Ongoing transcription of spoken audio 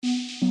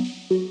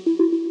The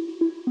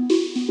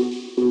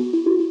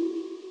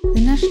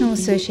National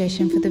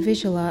Association for the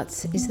Visual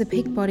Arts is the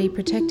peak body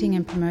protecting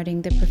and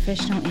promoting the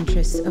professional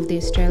interests of the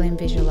Australian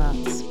visual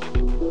arts.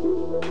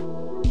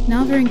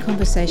 NAVA in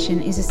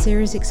Conversation is a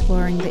series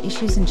exploring the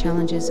issues and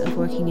challenges of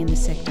working in the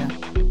sector.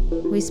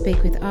 We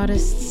speak with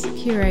artists,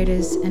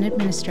 curators and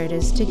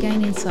administrators to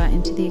gain insight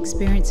into the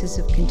experiences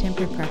of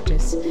contemporary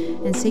practice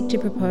and seek to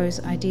propose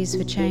ideas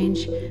for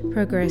change,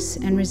 progress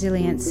and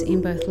resilience in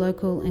both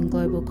local and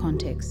global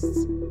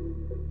contexts.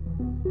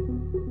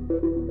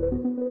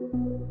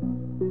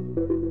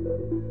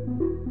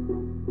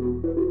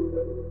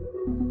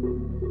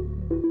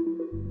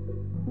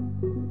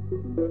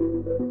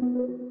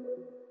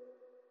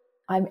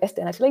 I'm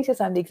Esther Anatolitis,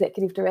 I'm the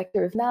Executive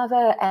Director of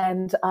NAVA,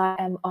 and I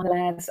am on the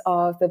lands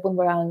of the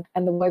Boonwurrung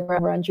and the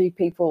Wurundjeri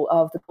people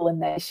of the Kulin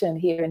Nation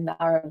here in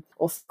Naarm,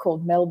 also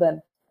called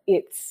Melbourne.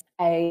 It's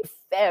a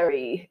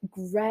very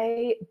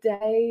grey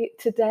day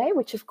today,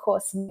 which of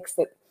course makes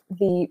it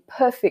the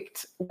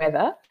perfect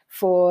weather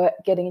for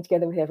getting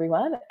together with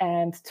everyone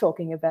and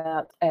talking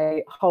about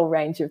a whole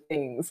range of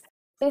things.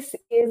 This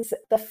is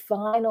the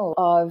final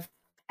of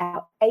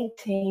our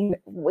 18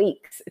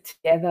 weeks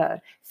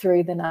together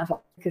through the NAVA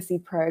advocacy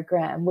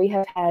program. We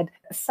have had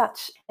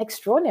such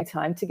extraordinary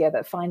time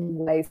together, finding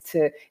ways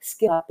to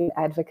skill up in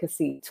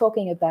advocacy,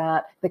 talking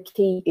about the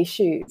key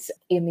issues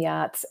in the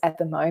arts at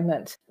the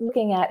moment,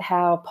 looking at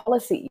how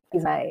policy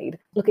is made,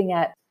 looking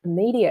at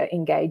media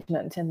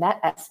engagement and that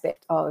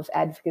aspect of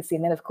advocacy,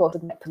 and then of course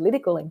looking at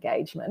political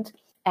engagement,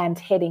 and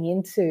heading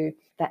into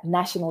that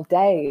National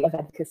Day of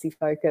Advocacy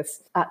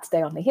Focus, Arts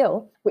Day on the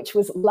Hill, which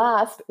was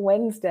last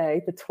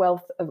Wednesday, the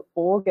 12th of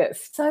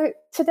August. So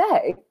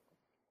today,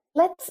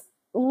 let's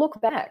look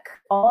back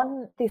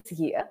on this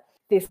year,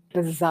 this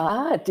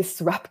bizarre,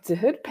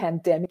 disrupted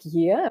pandemic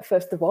year.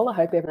 First of all, I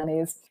hope everyone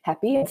is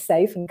happy and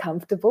safe and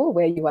comfortable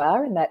where you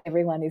are and that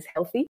everyone is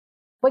healthy.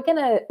 We're going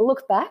to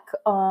look back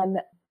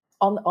on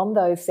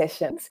those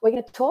sessions. We're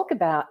going to talk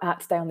about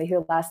Arts Day on the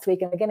Hill last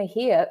week, and we're going to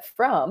hear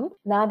from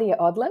Nadia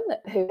Odlum,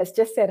 who has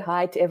just said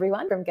hi to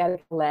everyone from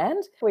Gadigal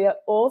land. We are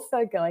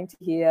also going to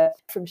hear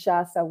from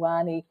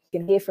Sarwari. You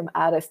can hear from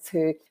artists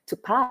who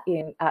took part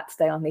in Arts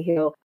Day on the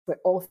Hill. We're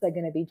also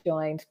going to be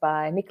joined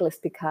by Nicholas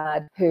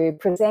Pickard, who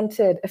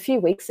presented a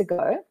few weeks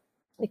ago.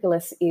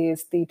 Nicholas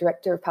is the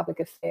Director of Public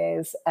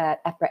Affairs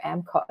at APRA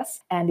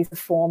AMCOS and is a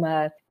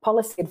former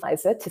policy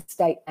advisor to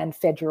state and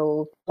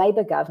federal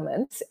Labor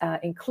governments,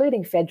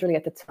 including federally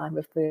at the time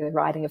of the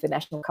writing of the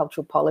National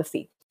Cultural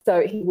Policy.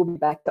 So he will be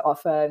back to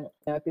offer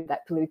a bit of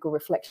that political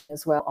reflection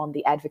as well on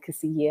the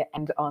advocacy year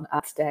and on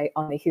Arts Day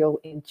on the Hill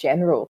in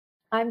general.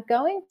 I'm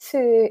going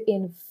to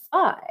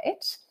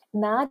invite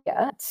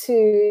Nadia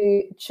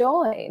to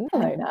join.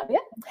 Hello, Nadia.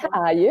 How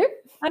are you?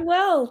 I'm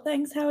well,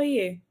 thanks. How are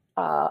you?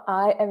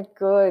 I am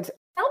good.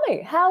 Tell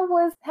me, how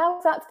was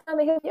Arts Day on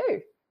the Hill for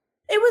you?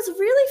 It was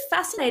really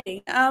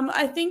fascinating.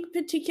 I think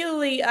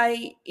particularly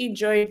I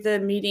enjoyed the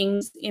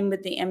meetings in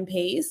with the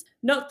MPs.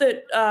 Not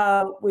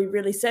that we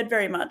really said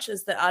very much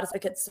as the art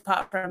advocates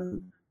apart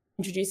from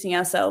introducing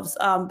ourselves,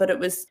 but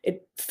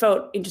it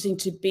felt interesting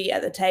to be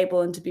at the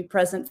table and to be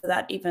present for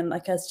that, even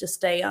like as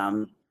just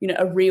a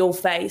real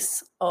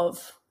face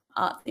of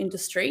art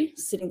industry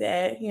sitting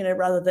there,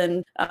 rather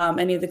than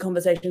any of the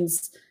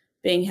conversations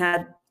being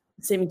had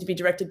seeming to be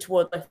directed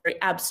towards like very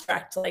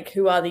abstract, like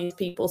who are these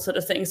people sort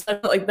of thing. So I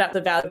felt like that's the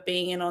value of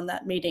being in on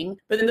that meeting.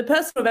 But then the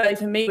personal value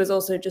for me was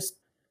also just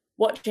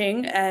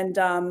watching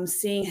and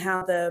seeing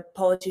how the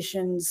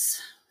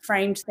politicians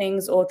framed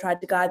things or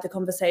tried to guide the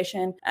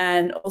conversation,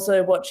 and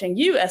also watching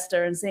you,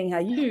 Esther, and seeing how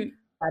you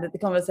guided the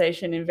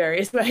conversation in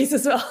various ways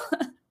as well.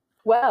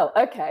 Well,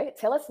 okay.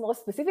 Tell us more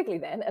specifically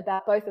then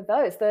about both of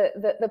those.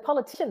 The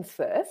politicians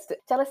first.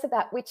 Tell us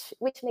about which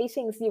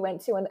meetings you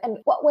went to and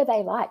what were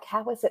they like?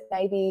 How was it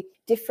maybe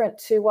different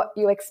to what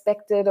you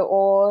expected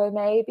or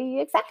maybe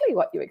exactly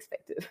what you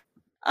expected?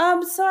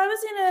 So I was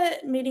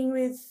in a meeting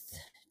with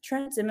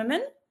Trent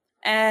Zimmerman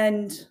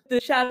and the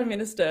Shadow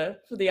Minister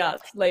for the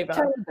Arts,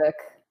 Labor.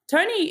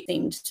 Tony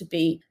seemed to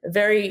be a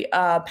very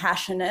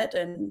passionate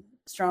and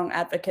strong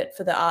advocate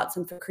for the arts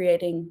and for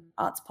creating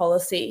arts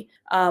policy.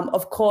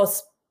 Of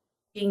course,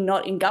 being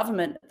not in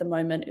government at the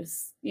moment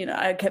is,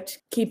 I kept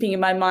keeping in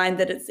my mind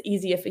that it's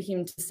easier for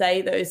him to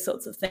say those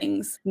sorts of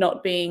things,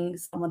 not being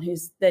someone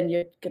who's then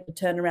you're going to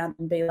turn around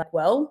and be like,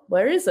 well,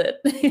 where is it?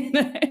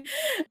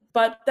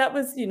 But that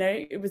was,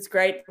 it was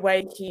great. The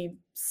way he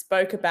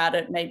spoke about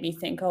it made me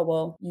think, oh,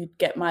 well, you'd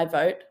get my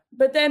vote.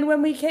 But then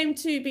when we came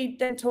to be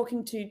then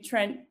talking to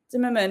Trent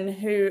Zimmerman,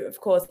 who, of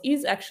course,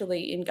 is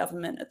actually in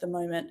government at the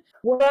moment,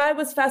 what I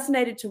was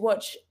fascinated to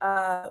watch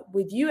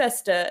with you,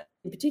 Esther,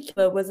 in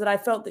particular, was that I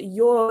felt that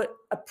your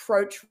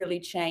approach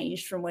really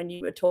changed from when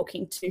you were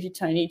talking to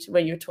Tony to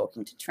when you were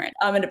talking to Trent.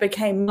 And it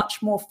became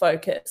much more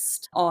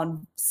focused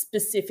on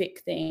specific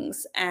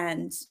things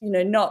and,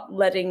 not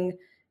letting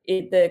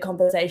the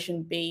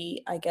conversation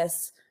be, I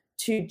guess,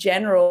 too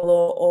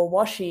general or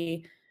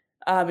washy,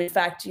 In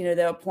fact,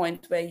 there were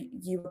points where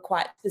you were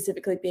quite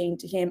specifically being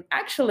to him,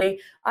 actually,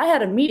 I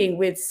had a meeting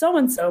with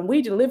so-and-so and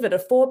we delivered a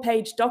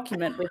 4-page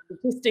document with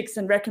statistics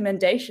and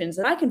recommendations,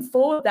 and I can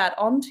forward that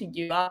on to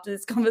you after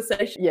this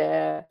conversation.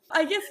 Yeah.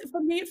 I guess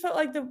for me, it felt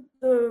like the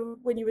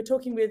when you were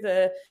talking with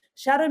a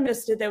shadow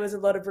minister, there was a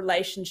lot of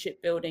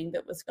relationship building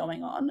that was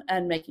going on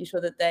and making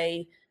sure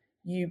that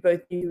you both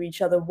knew who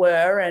each other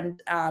were,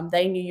 and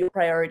they knew your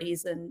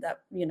priorities, and that,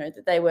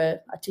 that they were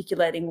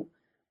articulating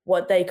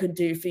what they could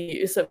do for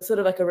you. So sort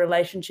of like a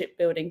relationship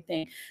building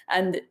thing.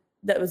 And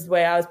that was the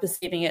way I was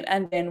perceiving it.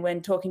 And then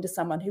when talking to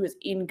someone who was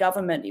in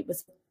government,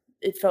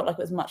 it felt like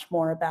it was much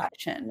more about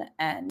action,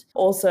 and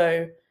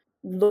also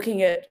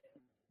looking at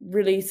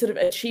really sort of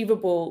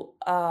achievable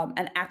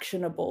and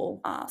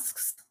actionable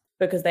asks,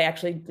 because they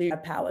actually do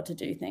have power to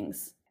do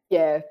things.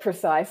 Yeah,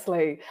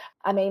 precisely.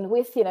 I mean,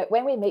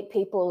 when we meet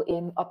people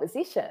in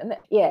opposition,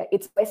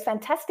 it's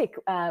fantastic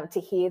to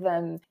hear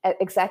them,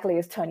 exactly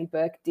as Tony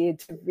Burke did,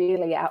 to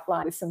really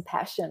outline with some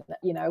passion,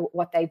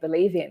 what they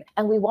believe in.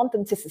 And we want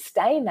them to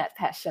sustain that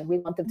passion. We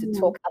want them to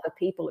talk to other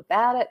people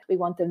about it. We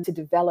want them to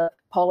develop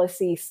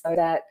policy so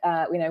that,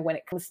 when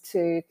it comes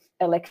to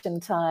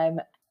election time,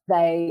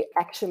 they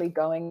actually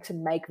going to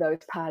make those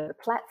part of the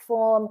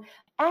platform.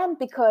 And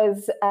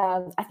because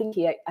I think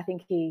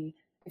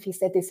if he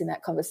said this in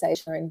that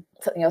conversation or in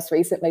something else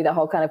recently, the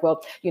whole kind of,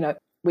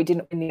 we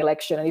didn't win the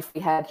election, and if we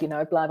had,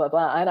 blah, blah,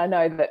 blah. And I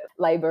know that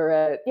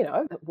Labor,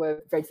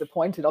 were very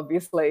disappointed,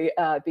 obviously,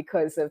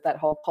 because of that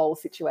whole poll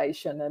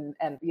situation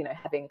and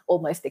having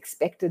almost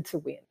expected to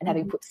win and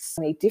having put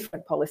so many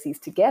different policies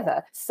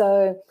together.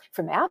 So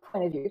from our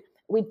point of view,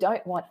 we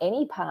don't want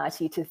any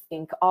party to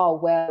think, oh,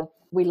 well,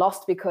 we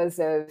lost because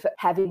of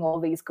having all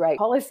these great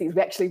policies.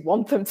 We actually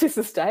want them to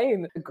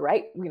sustain the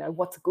great,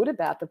 what's good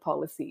about the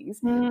policies,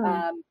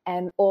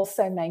 and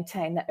also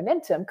maintain that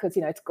momentum, because,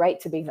 it's great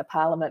to be in the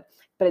parliament,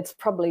 but it's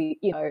probably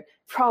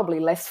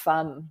less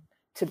fun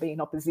to be in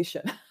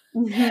opposition.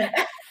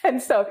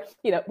 And so,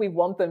 we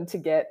want them to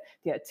get,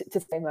 to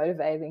stay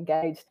motivated,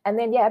 engaged. And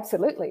then,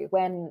 absolutely,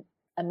 when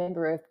a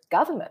member of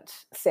government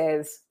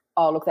says,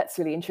 oh, look, that's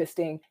really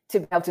interesting, to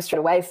be able to straight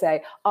away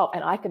say, oh,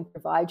 and I can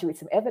provide you with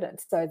some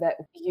evidence so that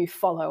you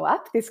follow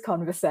up this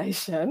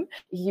conversation.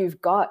 You've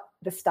got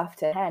the stuff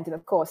to hand. And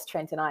of course,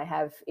 Trent and I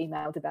have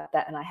emailed about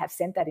that, and I have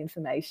sent that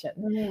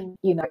information.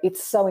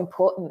 It's so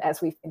important,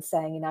 as we've been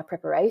saying in our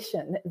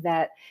preparation,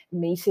 that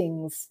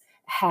meetings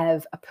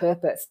have a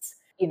purpose.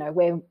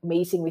 We're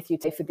meeting with you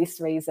today for this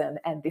reason,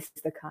 and this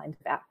is the kind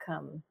of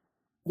outcome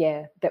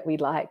that we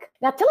like.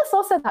 Now, tell us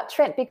also about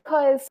Trent,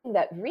 because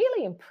that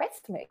really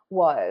impressed me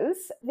was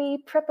the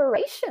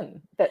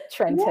preparation that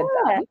Trent had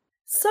done.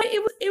 So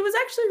it was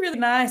actually really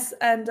nice,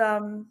 and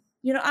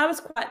I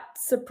was quite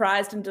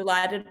surprised and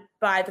delighted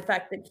by the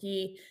fact that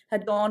he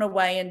had gone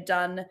away and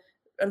done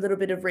a little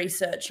bit of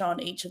research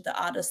on each of the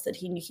artists that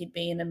he knew he'd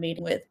be in a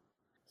meeting with.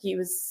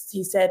 He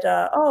said,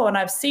 and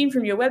I've seen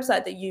from your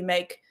website that you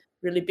make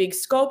really big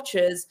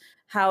sculptures.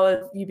 How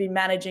have you been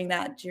managing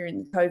that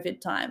during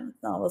COVID time?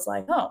 And I was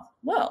like, oh,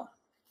 well,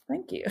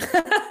 thank you.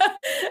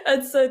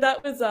 And so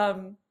that was,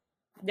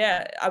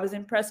 I was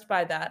impressed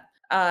by that.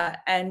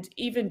 And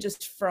even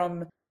just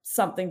from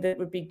something that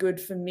would be good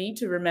for me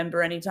to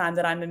remember anytime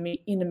that I'm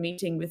in a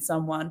meeting with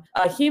someone,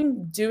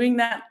 him doing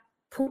that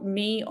put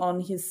me on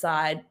his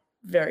side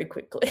very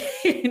quickly.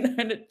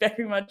 And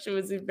it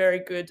was a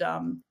very good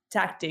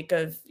tactic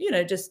of,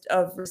 just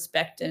of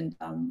respect and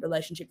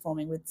relationship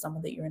forming with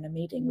someone that you're in a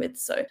meeting with.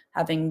 So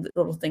having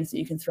little things that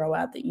you can throw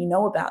out that you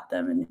know about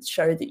them and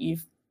show that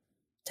you've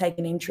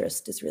taken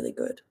interest is really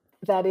good.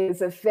 That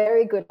is a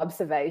very good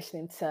observation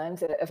in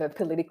terms of a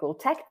political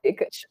tactic,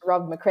 which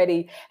Rob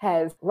McCready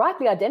has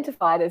rightly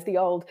identified as the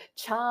old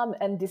charm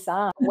and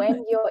disarm.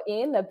 When you're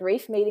in a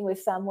brief meeting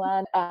with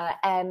someone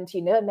and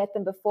you never met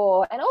them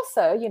before, and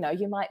also,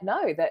 you might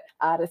know that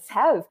artists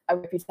have a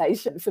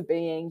reputation for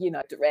being,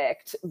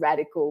 direct,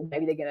 radical.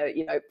 Maybe they're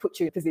going to, put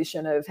you in a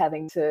position of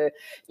having to,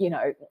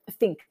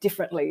 think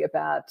differently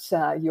about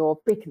your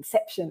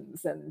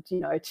preconceptions and,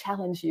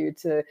 challenge you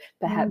to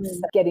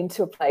perhaps get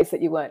into a place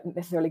that you weren't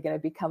necessarily going to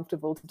be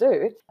comfortable to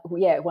do.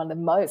 One of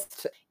the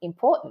most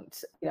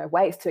important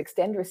ways to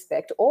extend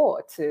respect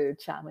or to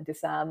charm and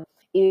disarm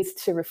is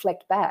to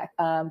reflect back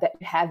that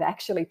you have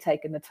actually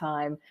taken the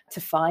time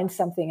to find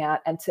something out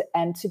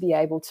and to be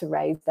able to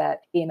raise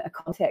that in a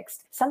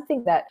context.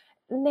 Something that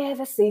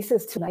never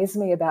ceases to amaze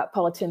me about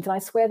politicians, and I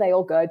swear they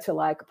all go to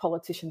like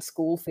politician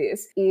school for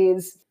this,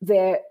 is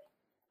their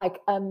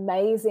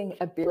amazing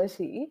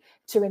ability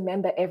to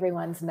remember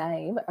everyone's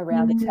name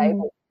around the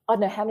table. I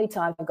don't know how many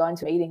times I've gone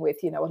to a meeting with,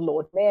 a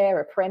Lord Mayor,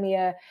 a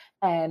Premier,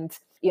 and,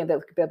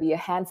 there'll be a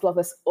handful of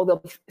us, or there'll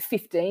be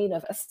 15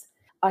 of us.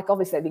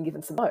 Obviously they've been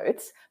given some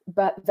notes,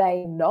 but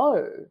they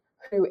know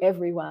who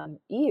everyone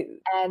is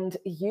and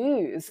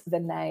use the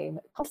name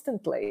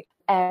constantly.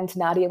 And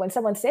Nadia, when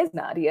someone says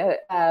Nadia,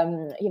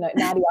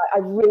 Nadia, I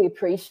really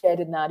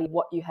appreciated, Nadia,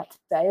 what you had to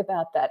say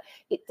about that.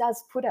 It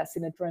does put us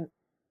in a different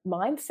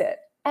mindset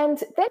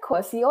And then, of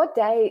course, your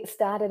day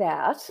started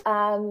out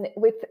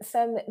with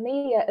some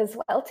media as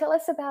well. Tell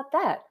us about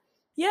that.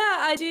 Yeah,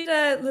 I did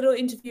a little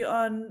interview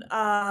on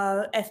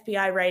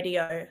FBI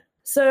radio.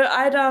 So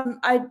I'd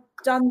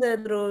done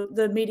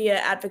the media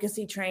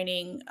advocacy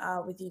training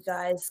with you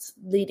guys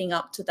leading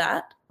up to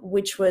that,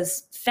 which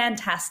was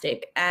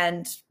fantastic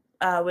and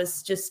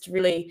was just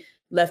really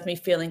left me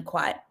feeling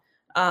quite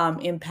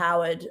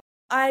empowered.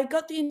 I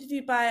got the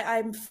interview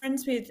I'm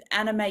friends with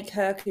Anna May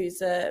Kirk,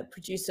 who's a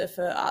producer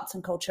for arts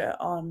and culture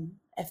on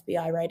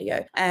FBI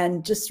radio,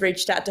 and just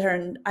reached out to her.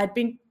 And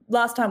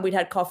last time we'd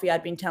had coffee,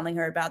 I'd been telling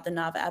her about the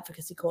NAVA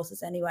advocacy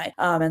courses anyway,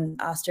 and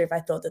asked her if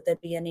I thought that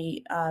there'd be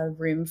any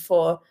room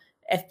for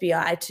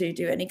FBI to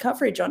do any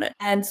coverage on it,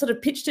 and sort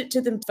of pitched it to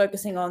them,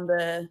 focusing on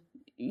the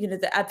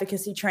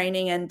advocacy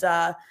training and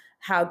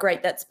how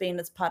great that's been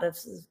as part of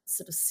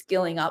sort of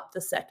skilling up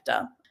the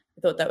sector.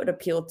 I thought that would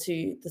appeal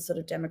to the sort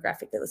of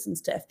demographic that listens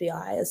to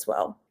FBI as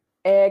well.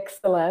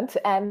 Excellent.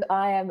 And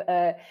I am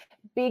a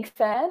big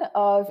fan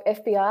of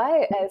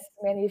FBI. As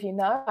many of you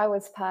know, I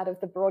was part of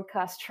the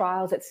broadcast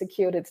trial that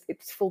secured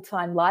its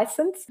full-time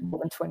license more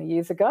than 20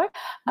 years ago.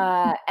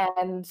 Have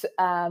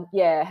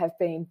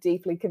been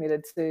deeply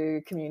committed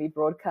to community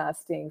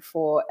broadcasting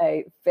for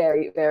a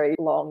very, very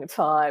long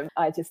time.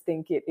 I just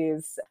think it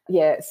is,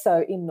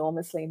 so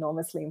enormously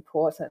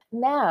important.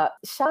 Now,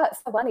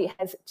 Sarwari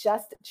has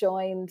just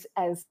joined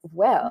as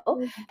well.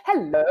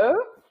 Hello.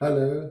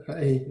 Hello.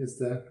 Hi,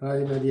 Esther. Hi,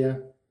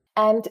 Nadia.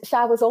 And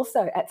Shah was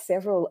also at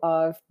several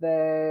of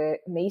the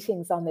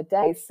meetings on the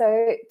day.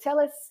 So tell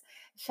us,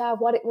 Shah,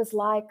 what it was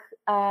like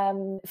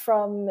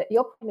from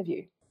your point of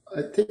view.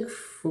 I think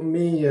for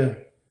me,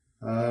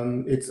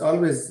 it's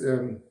always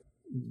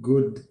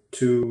good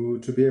to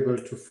be able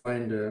to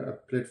find a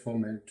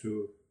platform and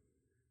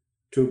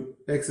to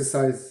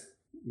exercise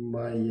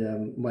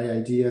my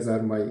ideas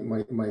or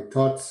my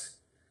thoughts.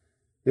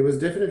 It was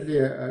definitely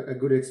a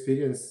good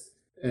experience,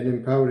 an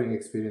empowering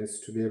experience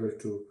to be able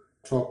to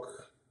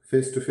talk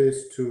face to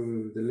face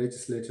to the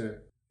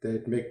legislator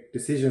that make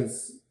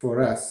decisions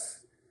for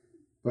us,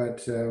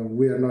 but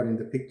we are not in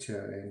the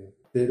picture and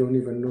they don't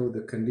even know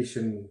the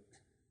condition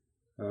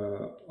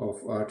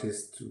of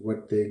artists,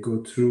 what they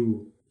go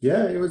through.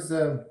 Yeah, it was,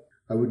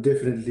 I would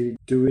definitely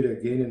do it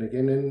again and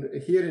again.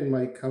 And here in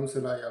my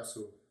council, I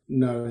also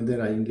now and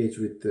then I engage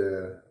with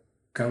the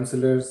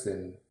councillors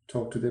and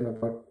talk to them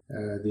about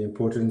the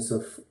importance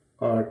of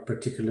art,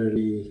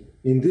 particularly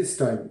in this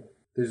time.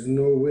 There's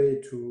no way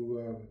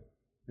to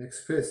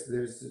express.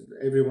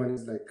 Everyone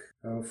is like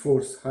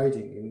forced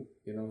hiding,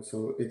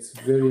 so it's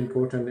very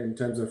important in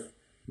terms of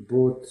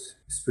both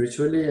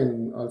spiritually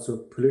and also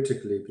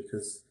politically,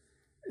 because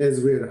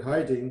as we're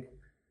hiding,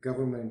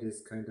 government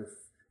is kind of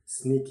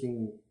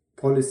sneaking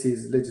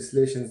policies,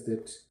 legislations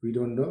that we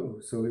don't know.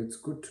 So it's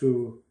good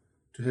to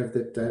have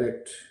that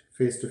direct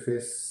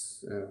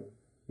face-to-face,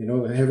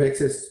 have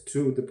access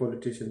to the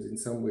politicians in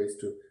some ways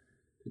to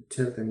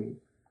tell them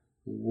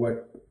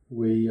what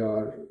we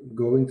are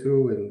going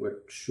through and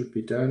what should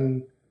be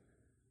done.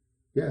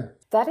 Yeah.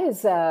 That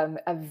is a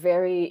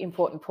very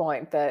important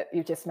point that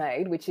you've just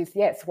made, which is,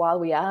 yes, while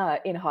we are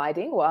in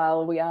hiding,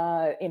 while we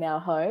are in our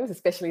homes,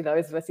 especially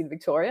those of us in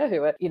Victoria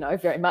who are,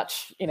 very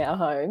much in our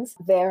homes,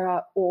 there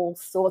are all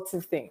sorts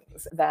of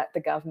things that the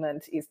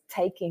government is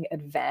taking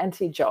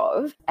advantage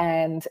of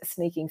and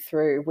sneaking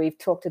through. We've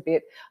talked a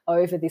bit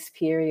over this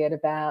period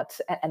about,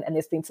 and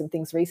there's been some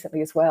things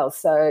recently as well,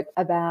 so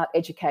about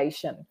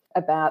education,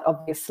 about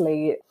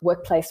obviously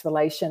workplace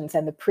relations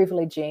and the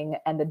privileging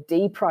and the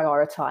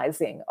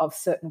deprioritising of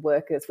certain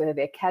workers, whether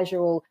they're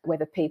casual,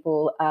 whether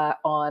people are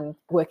on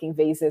working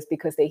visas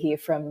because they're here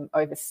from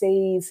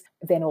overseas.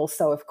 Then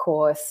also, of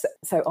course,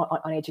 so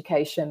on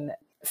education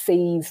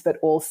fees, but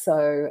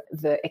also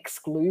the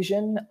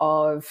exclusion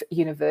of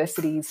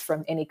universities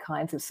from any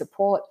kinds of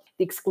support,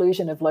 the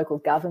exclusion of local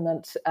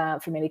government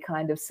from any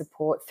kind of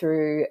support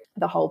through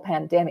the whole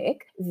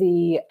pandemic.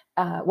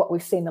 What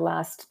we've seen the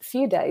last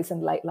few days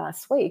and late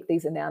last week,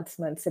 these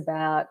announcements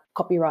about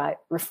copyright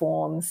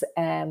reforms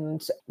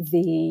and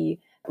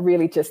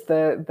really just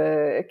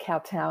the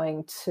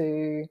kowtowing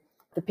to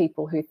the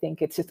people who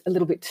think it's just a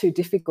little bit too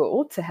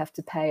difficult to have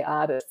to pay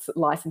artists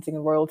licensing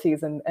and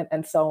royalties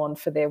and so on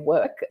for their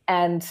work.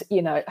 And,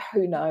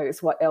 who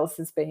knows what else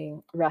is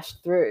being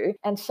rushed through.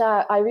 And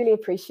Shah, I really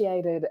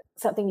appreciated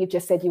something you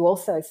just said. You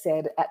also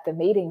said at the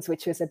meetings,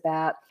 which was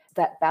about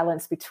that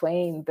balance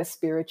between the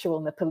spiritual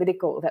and the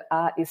political, that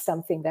art is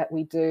something that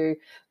we do,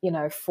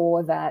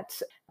 for that,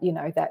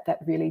 that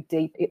really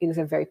deep, it is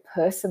a very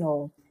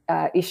personal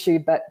issue,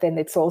 but then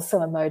it's also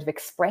a mode of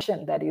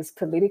expression that is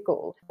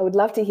political. I would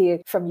love to hear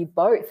from you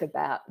both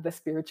about the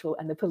spiritual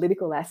and the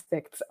political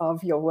aspects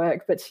of your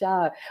work. But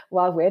Shah,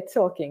 while we're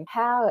talking,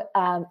 how,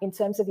 in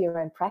terms of your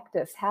own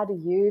practice, how do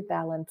you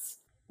balance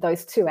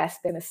those two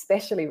aspects,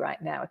 especially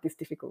right now at this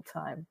difficult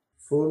time?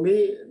 For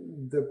me,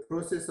 the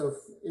process of,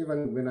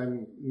 even when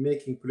I'm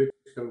making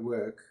political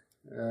work,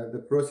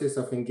 the process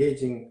of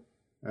engaging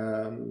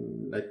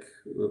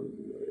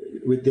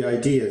with the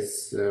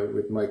ideas,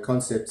 with my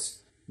concepts,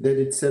 that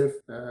itself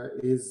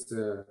is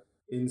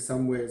in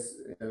some ways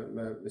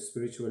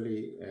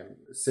spiritually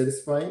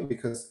satisfying,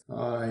 because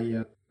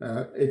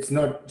it's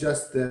not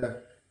just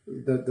the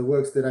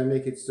works that I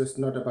make. It's just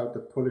not about the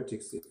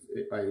politics.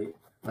 I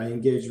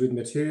engage with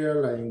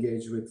material, I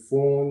engage with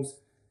forms,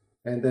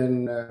 and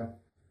then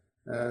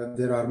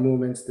there are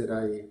moments that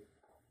I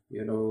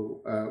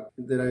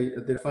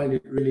find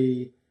it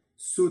really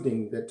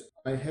soothing, that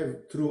I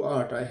have, through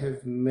art, I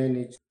have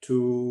managed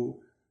to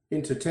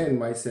entertain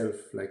myself,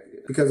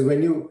 because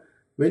when you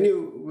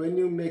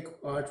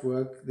make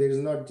artwork, there's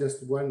not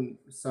just one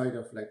side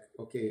of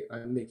okay,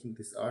 I'm making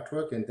this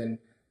artwork and then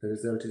the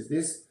result is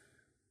this,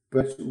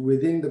 but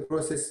within the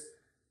process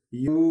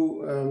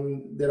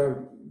there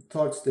are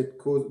thoughts that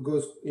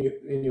goes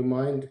in your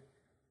mind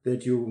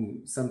that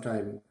you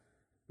sometimes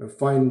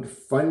find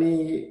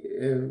funny,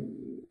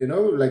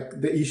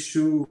 the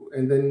issue,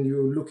 and then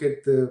you look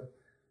at the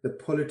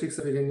politics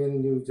of it, and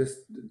then you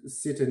just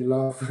sit and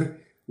laugh.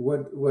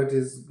 what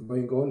is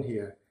going on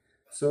here?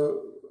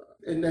 So,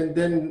 and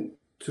then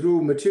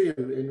through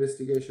material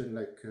investigation,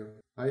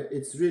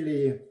 it's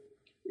really,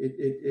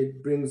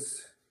 it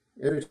brings,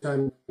 every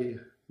time I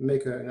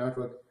make an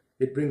artwork,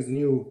 it brings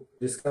new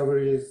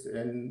discoveries,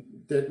 and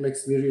that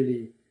makes me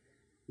really,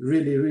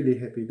 really, really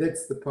happy.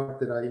 That's the part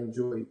that I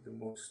enjoy the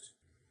most.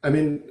 I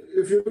mean,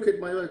 if you look at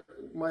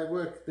my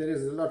work, there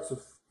is lots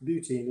of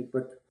beauty in it,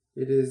 but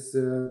it is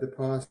the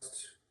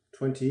past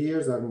 20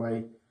 years, or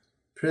my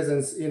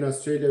presence in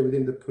Australia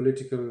within the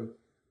political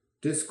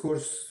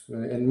discourse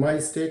and my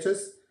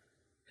status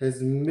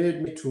has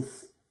made me to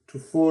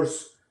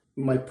force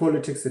my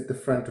politics at the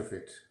front of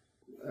it.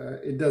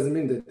 It doesn't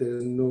mean that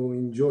there's no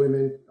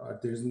enjoyment, or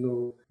there's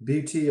no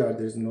beauty, or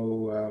there's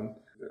no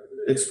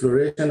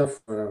exploration of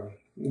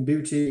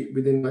beauty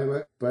within my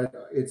work, but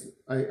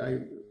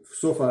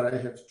so far I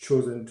have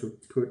chosen to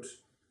put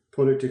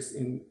politics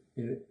in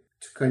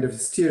to kind of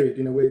steer it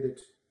in a way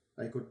that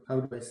I could, how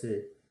do I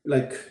say,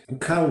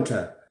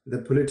 counter the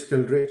political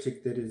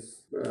rhetoric that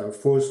is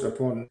forced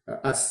upon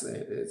us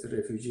as a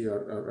refugee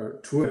or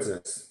towards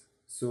us.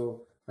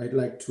 So I'd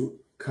like to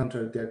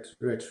counter that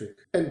rhetoric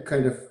and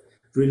kind of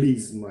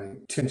release my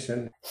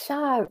tension.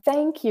 Shah,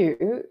 thank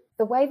you.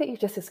 The way that you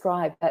just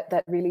described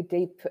that really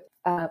deep,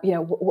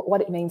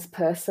 what it means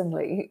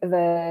personally,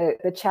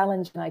 the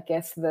challenge and I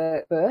guess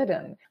the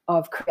burden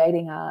of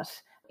creating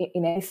art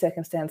in any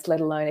circumstance,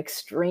 let alone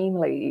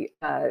extremely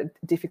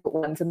difficult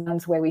ones, and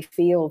ones where we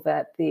feel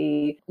that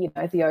the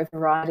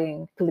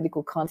overriding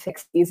political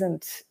context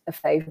isn't a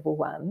favourable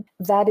one.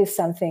 That is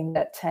something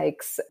that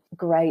takes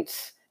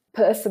great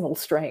personal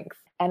strength,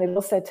 and it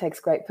also takes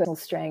great personal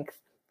strength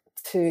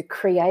to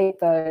create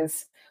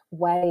those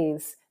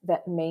ways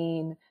that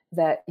mean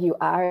that you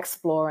are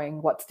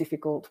exploring what's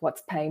difficult,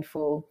 what's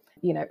painful,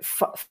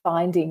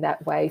 finding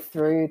that way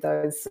through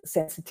those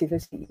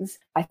sensitivities.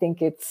 I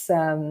think it's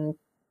an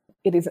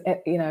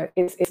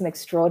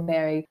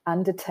extraordinary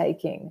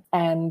undertaking,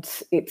 and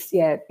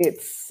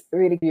it's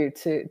really good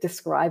to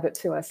describe it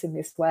to us in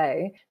this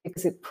way,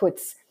 because it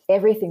puts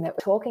everything that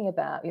we're talking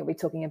about, we're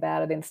talking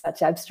about it in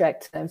such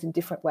abstract terms in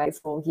different ways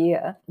all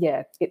year.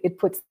 It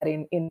puts that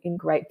in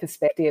great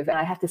perspective. And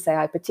I have to say,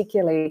 I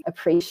particularly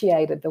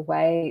appreciated the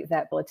way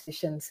that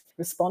politicians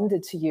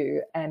responded to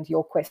you and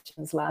your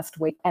questions last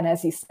week. And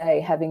as you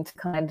say, having to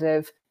kind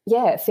of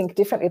think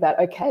differently about,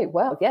 okay,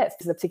 well, yes,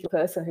 this is a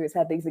particular person who has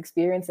had these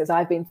experiences.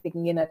 I've been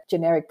thinking in a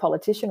generic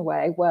politician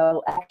way.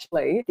 Well,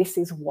 actually, this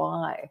is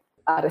why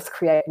artists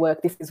create work.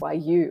 This is why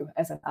you,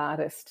 as an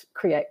artist,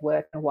 create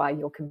work, and why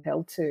you're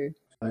compelled to.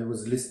 I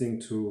was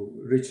listening to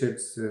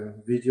Richard's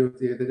video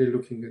the other day,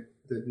 looking at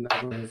that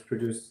NAVA has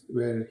produced,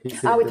 where he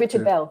said with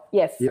Richard Bell,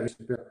 yes. Yeah,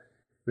 Richard Bell,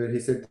 where he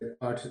said that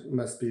art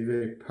must be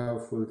very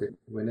powerful, that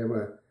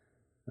whenever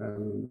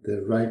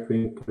the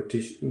right-wing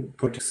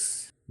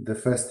politics, the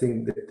first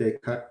thing that they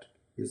cut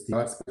is the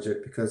arts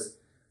budget, because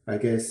I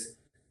guess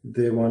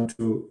they want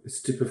to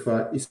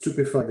stupefy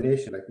the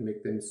nation,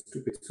 make them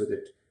stupid, so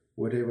that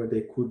whatever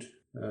they could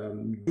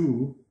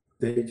do,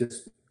 they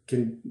just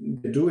can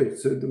do it.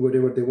 So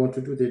whatever they want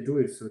to do, they do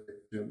it, so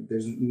that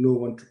there's no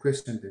one to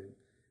question them.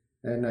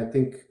 And I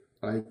think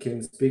I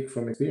can speak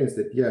from experience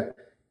that,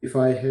 if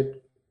I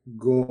had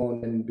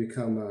gone and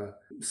become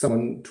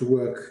someone to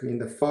work in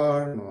the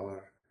farm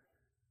or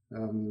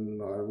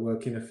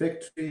work in a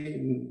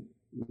factory,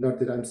 not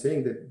that I'm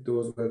saying that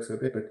those works are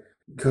bad, but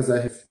because I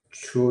have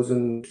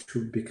chosen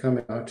to become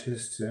an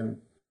artist,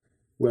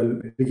 well, in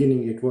the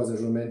beginning it was a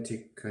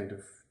romantic kind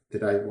of,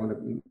 that I want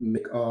to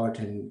make art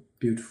and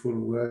beautiful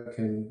work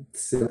and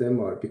sell them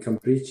or become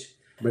rich.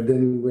 But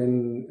then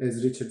when,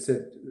 as Richard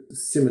said,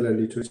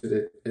 similarly to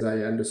Richard, as I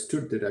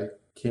understood that I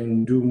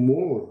can do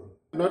more,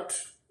 not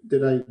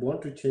that I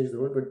want to change the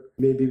world, but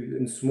maybe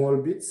in small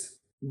bits,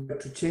 but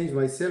to change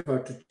myself, or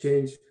to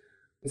change,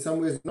 in some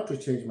ways not to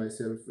change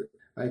myself.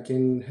 I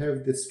can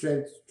have the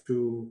strength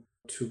to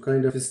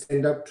kind of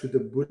stand up to the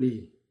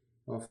bully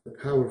of the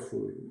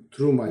powerful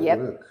through my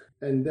work.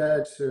 And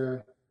that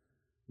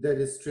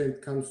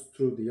strength comes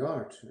through the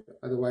art.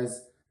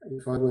 Otherwise,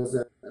 if I was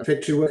a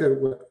factory worker,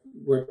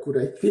 what could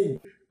I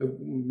think?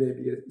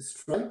 maybe a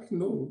strike,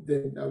 no,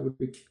 then I would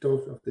be kicked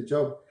out of the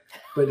job.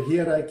 But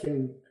here I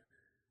can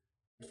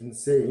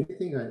say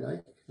anything I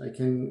like. I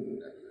can,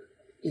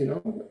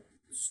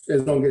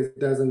 as long as it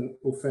doesn't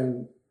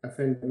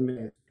offend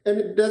me. And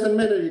it doesn't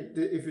matter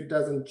if it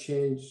doesn't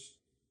change,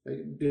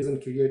 it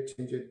doesn't create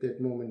change at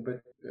that moment,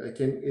 but I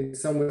can, in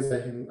some ways,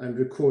 I'm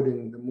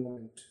recording the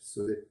moment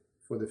so that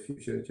for the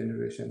future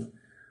generation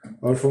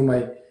or for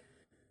my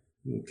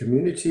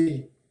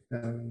community,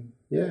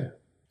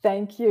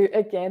 Thank you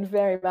again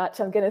very much.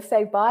 I'm going to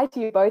say bye to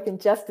you both in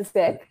just a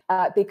sec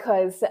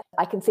because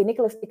I can see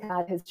Nicholas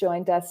Pickard has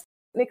joined us.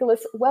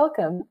 Nicholas,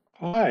 welcome.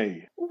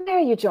 Hi. Where are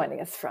you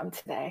joining us from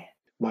today?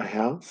 My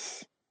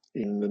house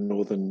in the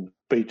northern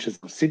beaches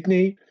of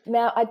Sydney.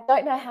 Now, I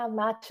don't know how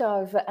much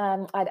of,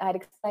 I'd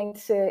explained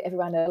to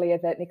everyone earlier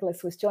that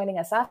Nicholas was joining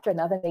us after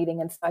another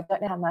meeting, and so I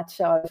don't know how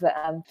much of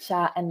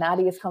Shah and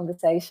Nadia's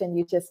conversation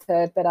you just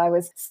heard, but I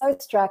was so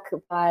struck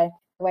by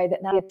the way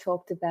that Nadia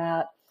talked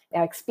about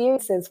our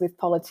experiences with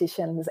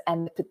politicians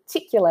and the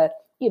particular,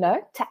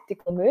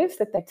 tactical moves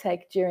that they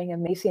take during a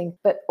meeting,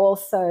 but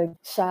also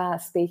Shah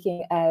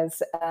speaking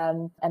as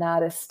an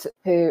artist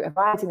who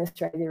arrived in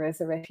Australia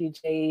as a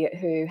refugee,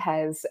 who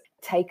has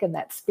taken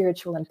that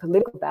spiritual and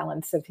political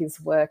balance of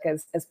his work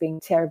as being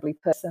terribly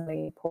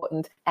personally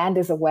important, and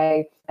as a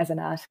way, as an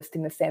artist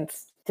in the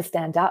sense, to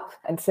stand up,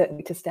 and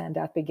certainly to stand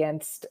up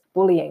against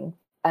bullying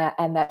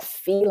and that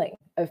feeling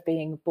of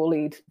being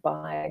bullied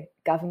by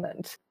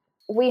government.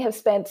 We have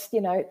spent,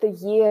 the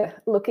year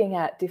looking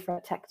at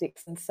different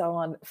tactics and so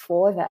on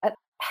for that.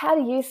 How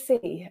do you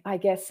see, I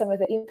guess, some of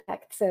the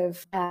impacts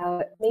of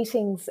our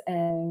meetings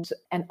and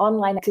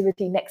online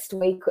activity next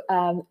week?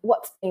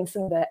 What's been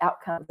some of the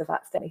outcomes of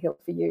Art Stanley Hill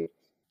for you?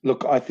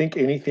 Look, I think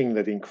anything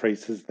that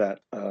increases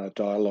that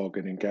dialogue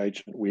and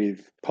engagement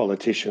with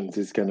politicians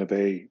is going to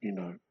be,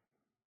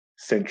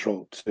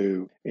 central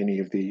to any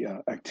of the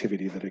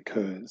activity that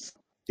occurs.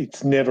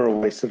 It's never a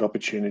wasted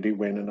opportunity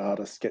when an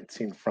artist gets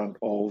in front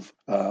of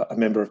a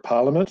member of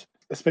parliament,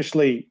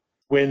 especially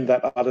when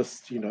that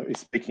artist, is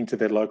speaking to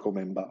their local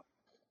member,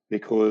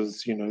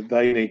 because,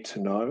 they need to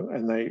know,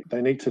 and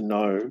they need to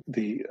know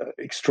the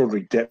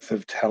extraordinary depth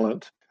of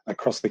talent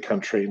across the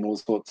country in all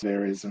sorts of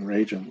areas and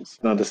regions,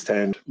 and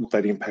understand what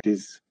that impact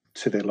is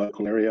to their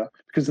local area.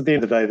 Because at the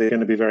end of the day, they're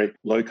going to be very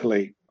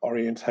locally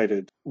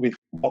orientated with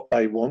what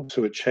they want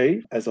to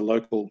achieve as a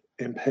local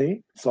MP.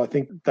 So I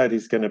think that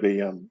is going to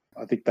be,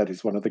 I think that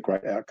is one of the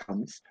great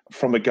outcomes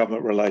from a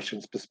government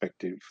relations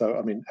perspective.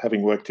 So,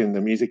 having worked in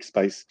the music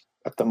space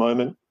at the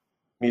moment,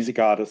 music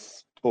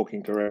artists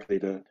talking directly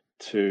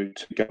to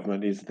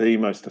government is the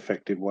most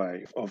effective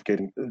way of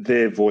getting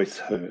their voice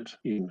heard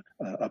in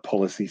a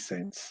policy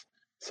sense.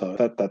 So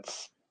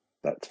that's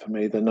for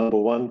me the number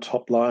one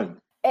top line.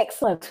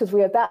 Excellent, because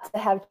we're about to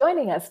have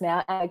joining us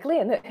now Anna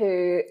Glynn,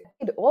 who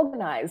did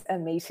organise a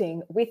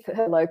meeting with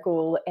her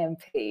local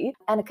MP.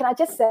 And can I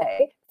just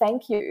say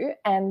thank you,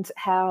 and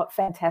how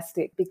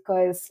fantastic,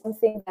 because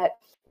something that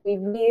we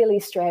really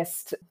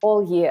stressed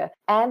all year,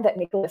 and that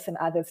Nicholas and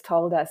others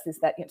told us, is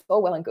that it's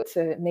all well and good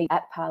to meet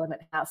at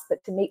Parliament House,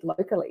 but to meet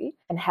locally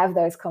and have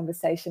those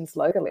conversations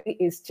locally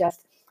is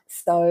just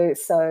so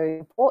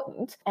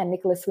important. And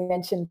Nicholas, we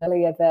mentioned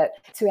earlier that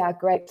to our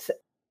great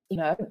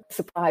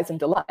surprise and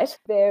delight,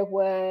 there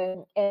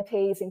were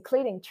MPs,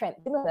 including Trent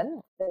Zimmerman,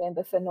 the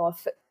member for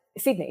North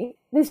Sydney.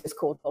 This is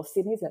called North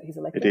Sydney, isn't it? He's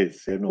elected. It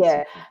is, North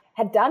Sydney.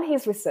 Had done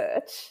his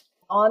research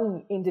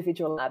on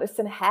individual artists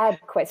and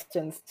had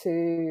questions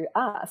to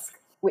ask,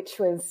 which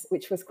was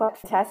quite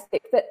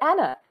fantastic. But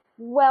Anna,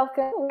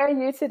 welcome. Where are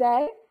you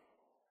today?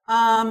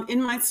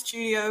 In my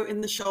studio in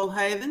the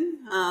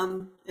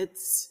Shoalhaven.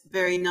 It's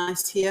very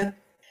nice here.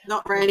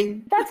 Not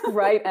raining. That's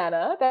great,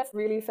 Anna. That's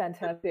really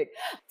fantastic.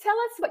 Tell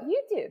us what you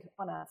did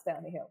on Art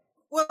Stanley Hill.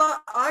 Well,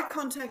 I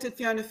contacted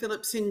Fiona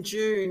Phillips in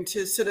June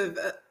to sort of,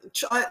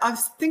 I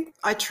think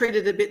I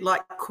treated it a bit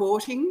like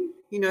courting,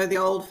 the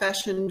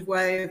old-fashioned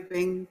way of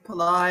being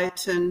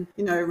polite and,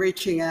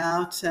 reaching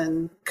out,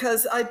 and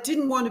because I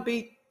didn't want to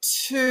be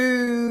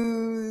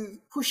too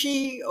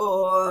pushy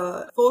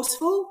or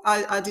forceful.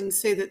 I didn't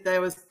see that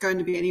there was going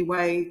to be any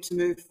way to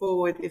move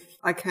forward if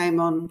I came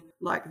on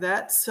like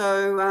that.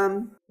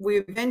 So we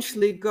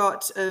eventually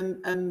got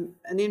an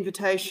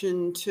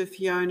invitation to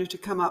Fiona to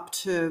come up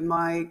to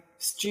my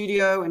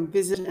studio and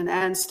visit, and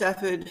Anne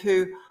Stafford,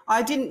 who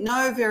I didn't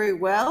know very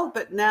well,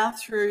 but now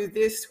through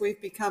this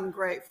we've become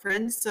great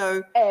friends.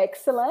 So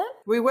excellent.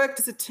 We worked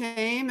as a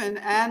team, and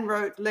Anne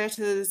wrote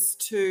letters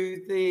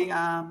to the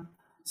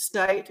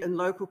state and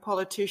local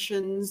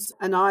politicians,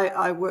 and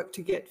I worked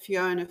to get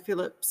Fiona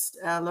Phillips,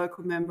 our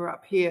local member,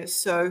 up here.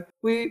 So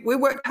we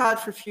worked hard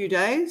for a few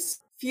days.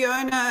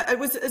 Fiona, it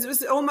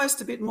was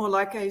almost a bit more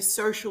like a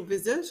social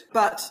visit,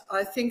 but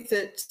I think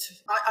that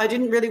I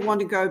didn't really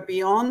want to go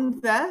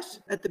beyond that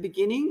at the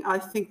beginning. I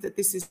think that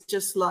this is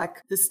just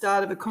like the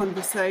start of a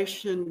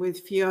conversation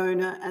with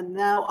Fiona, and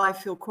now I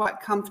feel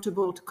quite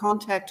comfortable to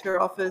contact her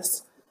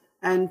office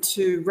and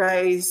to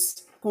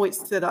raise points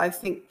that I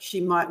think she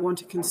might want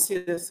to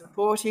consider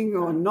supporting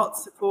or not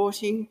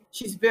supporting.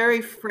 She's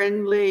very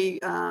friendly,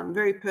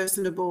 very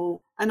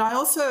personable. And I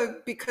also,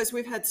 because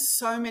we've had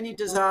so many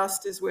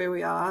disasters where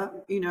we are,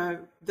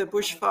 the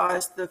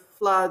bushfires, the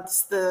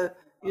floods,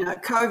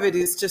 COVID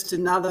is just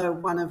another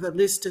one of a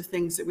list of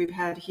things that we've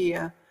had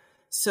here.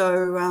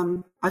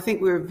 So I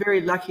think we were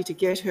very lucky to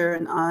get her,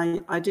 and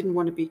I didn't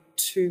want to be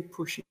too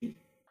pushy.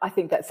 I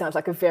think that sounds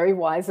like a very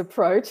wise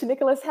approach.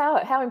 Nicholas,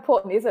 how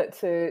important is it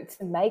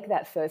to make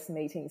that first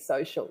meeting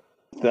social?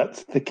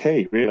 That's the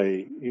key,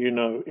 really.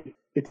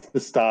 It's the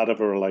start of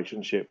a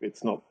relationship.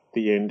 It's not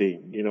the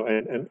ending,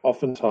 and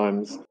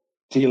oftentimes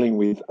dealing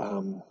with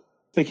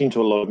speaking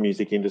to a lot of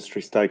music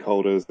industry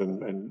stakeholders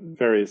and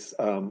various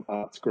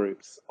arts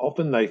groups,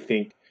 often they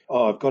think,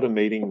 I've got a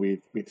meeting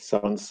with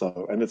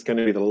so-and-so and it's going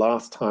to be the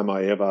last time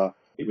I ever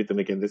meet with them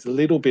again. There's a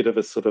little bit of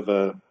a sort of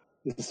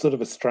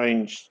a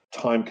strange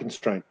time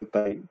constraint that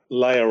they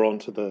layer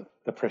onto the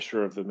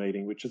pressure of the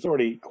meeting, which is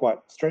already quite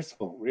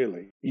stressful,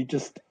 really.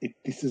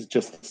 This is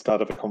just the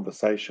start of a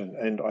conversation.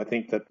 And I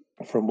think that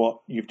from what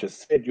you've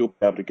just said, you'll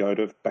be able to go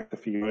back to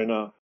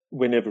Fiona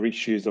whenever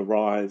issues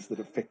arise that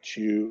affect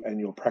you and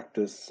your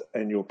practice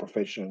and your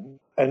profession.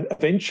 And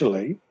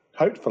eventually,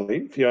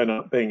 hopefully,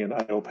 Fiona, being an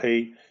ALP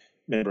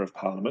member of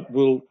Parliament,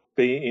 will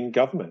be in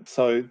government.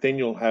 So then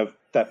you'll have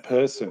that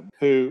person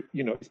who,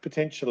 is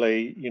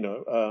potentially,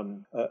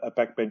 a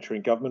backbencher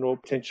in government or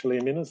potentially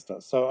a minister.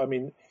 So, I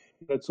mean,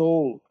 it's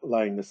all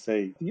laying the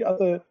seed. The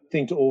other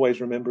thing to always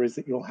remember is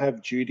that you'll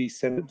have duty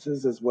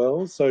senators as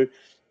well. So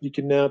you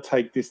can now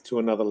take this to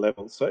another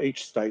level. So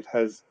each state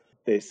has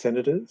their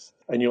senators,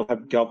 and you'll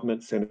have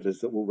government senators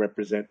that will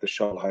represent the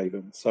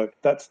Shoalhaven. So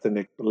that's the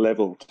next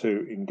level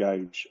to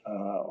engage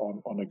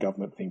on a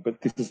government thing. But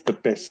this is the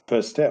best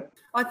first step.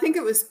 I think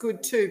it was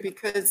good too,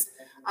 because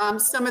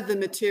some of the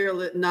material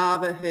that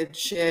NAVA had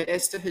shared,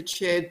 Esther had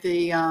shared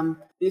the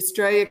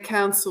Australia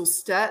Council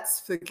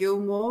stats for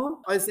Gilmore.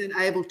 I was then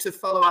able to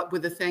follow up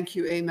with a thank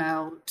you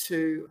email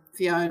to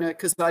Fiona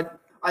because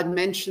I'd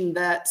mentioned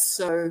that,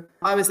 so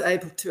I was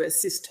able to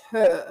assist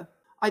her.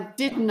 I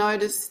did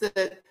notice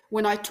that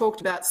when I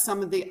talked about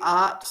some of the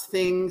art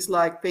things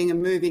like being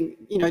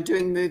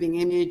doing moving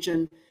image,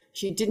 and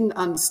she didn't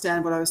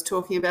understand what I was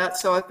talking about.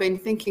 So I've been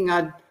thinking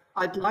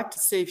I'd like to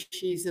see if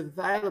she's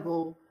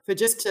available for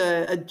just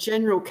a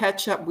general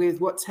catch up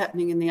with what's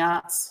happening in the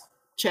arts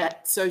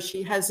chat. So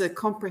she has a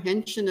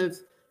comprehension of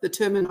the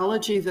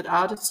terminology that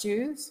artists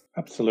use.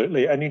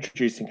 Absolutely. And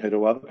introducing her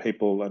to other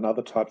people and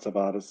other types of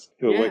artists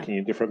who are working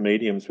in different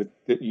mediums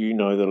that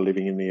are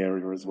living in the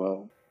area as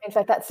well. In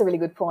fact, that's a really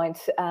good point,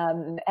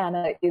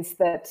 Anna, is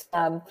that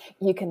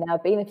you can now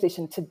be in a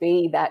position to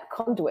be that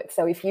conduit.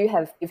 So if you've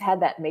had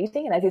that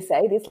meeting, and as you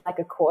say, it is like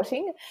a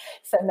courting.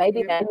 So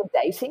maybe now you're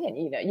dating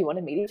and, you want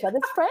to meet each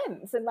other's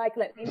friends and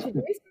let me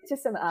introduce you to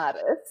some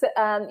artists.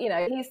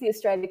 Here's the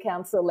Australia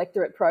Council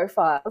electorate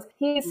profiles.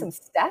 Here's some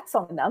stats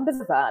on the numbers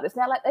of artists.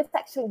 Now, let's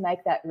actually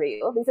make that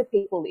real. These are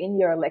people in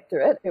your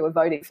electorate who are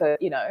voting for,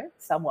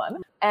 someone.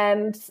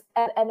 And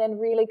then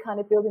really kind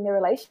of building the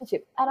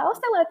relationship. And I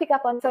also want to pick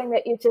up on something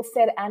that you just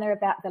said, Anna,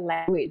 about the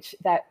language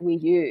that we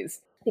use.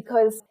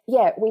 Because,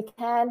 we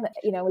can,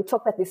 we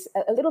talked about this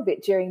a little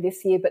bit during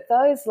this year, but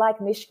those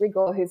like Mish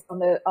Grigor, who's on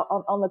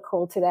the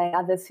call today,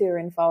 others who were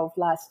involved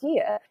last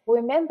year, will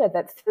remember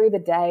that through the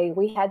day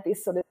we had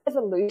this sort of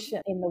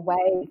evolution in the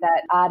way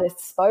that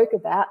artists spoke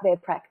about their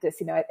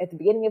practice. At the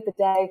beginning of the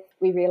day,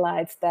 we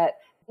realised that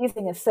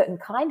using a certain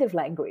kind of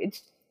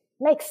language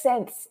makes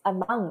sense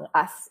among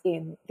us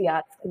in the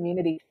arts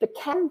community, but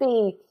can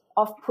be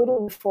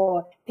off-putting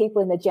for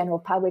people in the general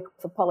public,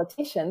 for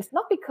politicians,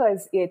 not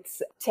because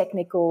it's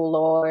technical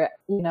or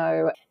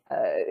that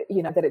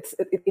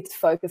it's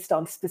focused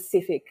on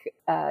specific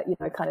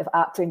kind of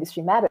arts or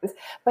industry matters,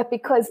 but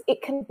because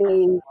it can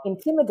be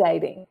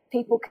intimidating.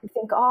 People can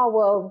think, oh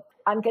well,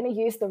 I'm going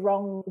to use the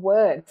wrong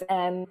words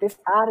and this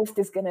artist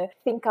is going to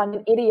think I'm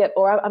an idiot,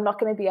 or I'm not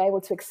going to be able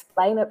to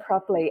explain it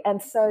properly.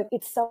 And so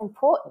it's so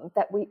important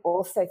that we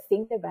also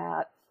think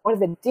about what are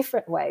the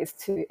different ways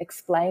to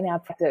explain our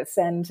practice.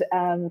 And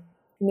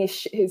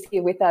Mish, who's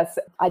here with us,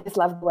 I just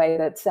love the way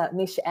that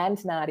Mish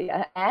and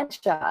Nadia and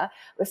Shah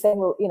were saying,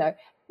 well,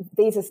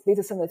 these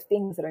are some of the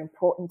things that are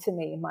important to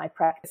me in my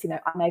practice.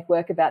 I make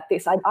work about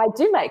this. I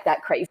do make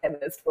that crazy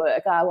feminist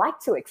work. I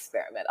like to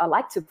experiment. I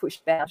like to push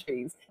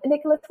boundaries.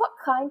 Nicholas, what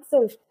kinds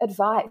of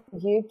advice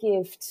do you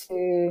give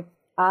to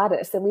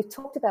artists? And we've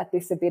talked about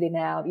this a bit in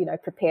our,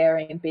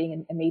 preparing and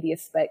being a media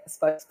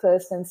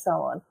spokesperson and so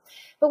on.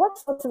 But what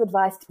sorts of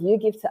advice do you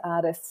give to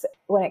artists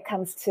when it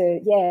comes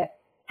to,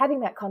 having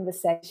that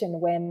conversation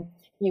when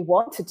you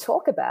want to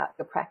talk about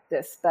your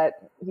practice,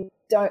 but you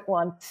don't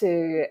want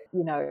to,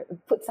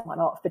 put someone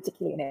off,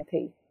 particularly an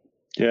MP?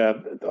 Yeah,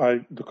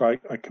 I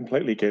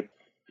completely get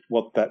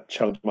what that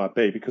challenge might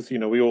be, because,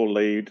 we all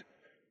lead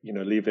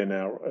live in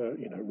our,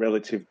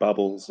 relative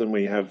bubbles, and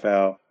we have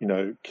our,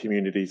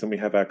 communities, and we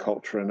have our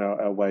culture and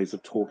our ways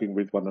of talking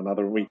with one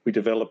another. And we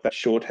develop that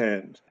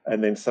shorthand,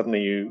 and then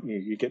suddenly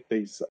you get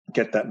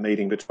that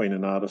meeting between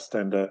an artist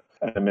and a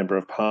member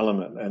of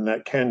parliament, and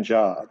that can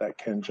jar.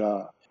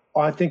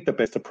 I think the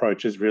best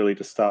approach is really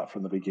to start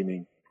from the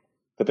beginning.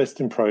 The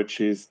best approach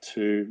is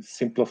to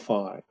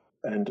simplify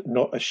and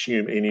not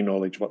assume any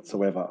knowledge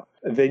whatsoever.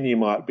 And then you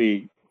might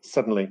be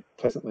suddenly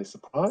pleasantly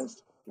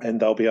surprised, and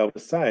they'll be able to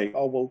say,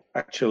 oh, well,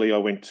 actually, I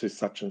went to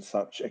such and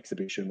such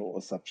exhibition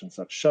or such and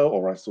such show,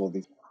 or I saw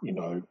this,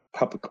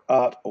 public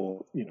art,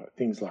 or,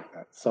 things like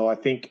that. So I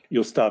think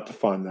you'll start to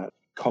find that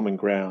common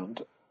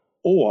ground.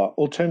 Or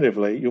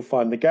alternatively, you'll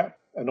find the gap,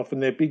 and often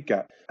they're big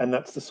gap. And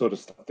that's the sort of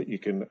stuff that you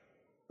can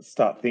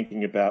start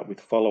thinking about with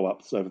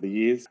follow-ups over the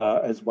years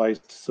as ways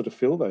to sort of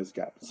fill those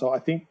gaps. So I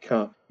think,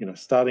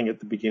 starting at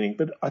the beginning,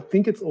 but I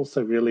think it's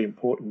also really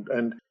important.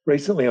 And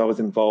recently I was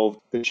involved,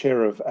 the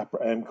chair of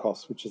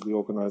APRA-AMCOS, which is the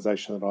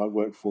organisation that I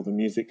work for, the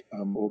music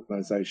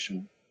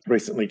organisation,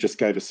 recently just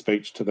gave a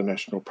speech to the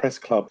National Press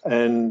Club.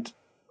 And,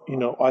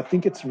 I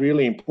think it's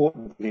really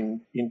important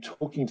in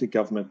talking to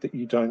government that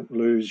you don't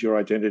lose your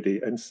identity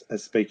as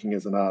speaking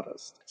as an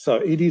artist. So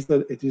it is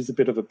a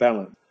bit of a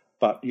balance,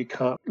 but you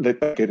can't let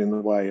that get in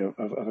the way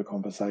of a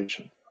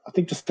conversation. I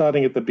think just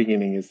starting at the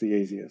beginning is the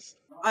easiest.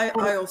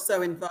 I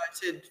also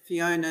invited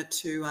Fiona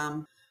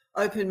to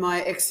open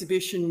my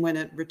exhibition when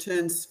it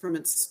returns from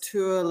its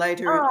tour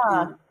later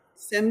in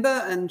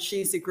December, and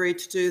she's agreed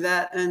to do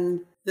that.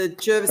 And the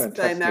Jervis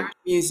Bay Marriott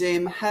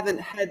Museum haven't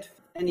had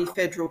any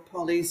federal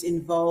pollies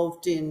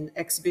involved in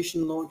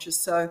exhibition launches.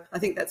 So I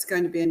think that's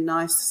going to be a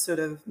nice sort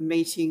of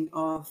meeting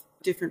of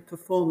different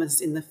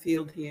performers in the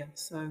field here.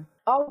 So.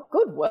 Oh,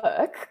 good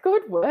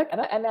work.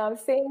 And I'm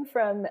seeing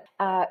from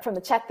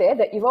the chat there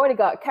that you've already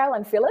got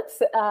Caroline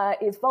Phillips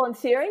is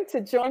volunteering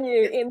to join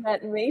you in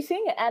that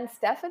meeting. And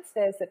Stafford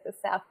says that the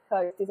South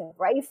Coast is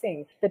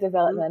embracing the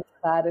development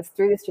of artists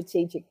through the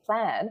strategic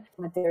plan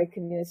for dairy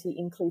community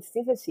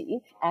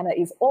inclusivity. Anna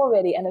is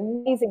already an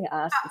amazing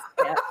artist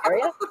in our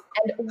area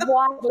and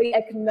widely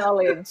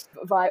acknowledged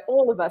by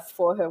all of us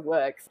for her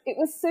works. It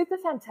was super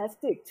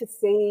fantastic to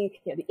see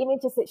the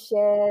images that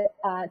shared,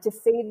 to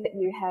see that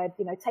you had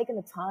taken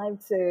the time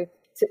to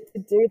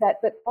do that,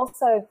 but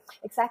also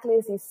exactly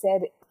as you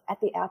said at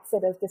the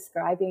outset of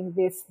describing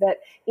this, that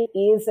it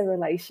is a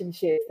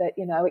relationship, that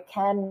it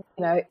can,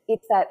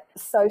 it's that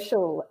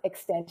social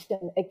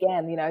extension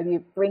again.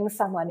 You bring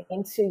someone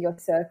into your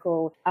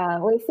circle.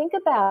 When you think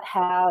about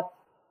how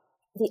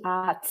the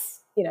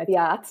arts in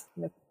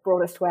the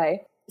broadest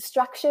way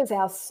structures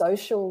our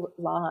social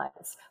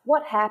lives,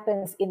 what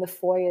happens in the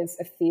foyers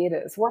of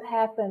theatres, what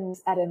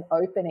happens at an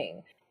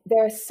opening.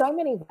 There are so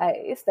many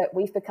ways that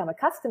we've become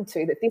accustomed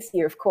to that this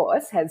year, of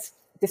course, has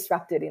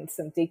disrupted in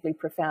some deeply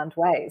profound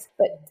ways.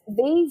 But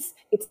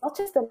it's not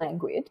just the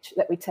language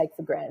that we take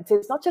for granted.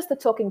 It's not just the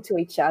talking to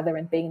each other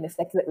and being in the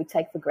sector that we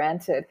take for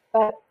granted.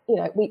 But,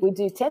 we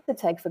do tend to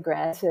take for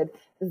granted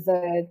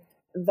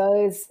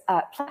those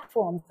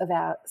platforms of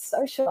our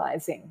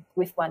socialising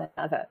with one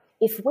another.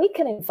 If we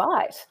can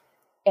invite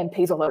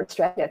MPs all over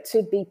Australia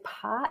to be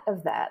part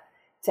of that,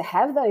 to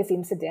have those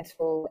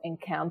incidental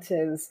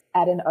encounters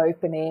at an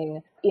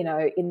opening, in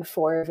the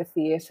foyer of a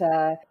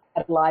theatre,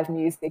 at a live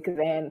music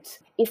event,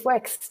 if we're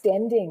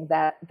extending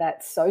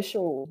that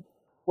social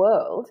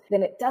world,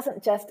 then it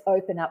doesn't just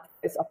open up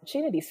those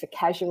opportunities for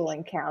casual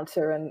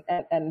encounter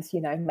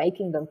and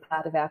making them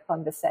part of our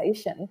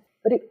conversation,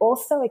 but it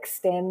also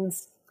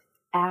extends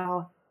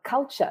our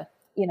culture.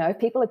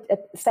 People are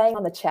saying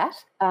on the chat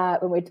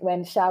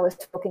when Shah was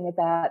talking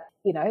about,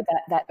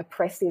 that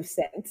oppressive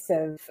sense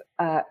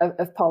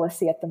of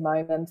policy at the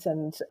moment,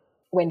 and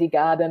Wendy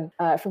Garden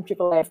from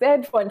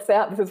AAAZ points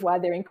out this is why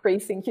they're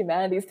increasing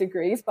humanities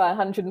degrees by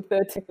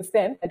 130%.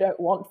 They don't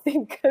want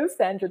thinkers.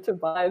 Sandra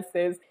Tobias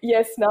says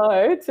yes,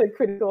 no to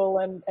critical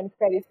and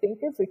creative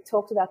thinkers. We've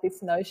talked about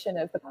this notion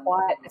of the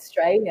quiet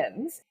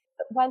Australians.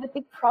 One of the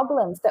big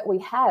problems that we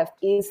have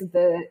is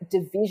the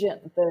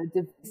division, the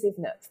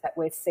divisiveness that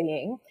we're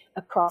seeing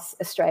across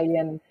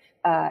Australian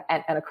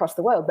and across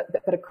the world,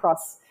 but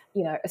across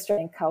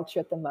Australian culture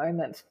at the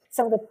moment.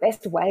 Some of the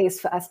best ways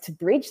for us to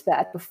bridge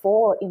that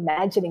before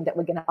imagining that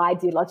we're going to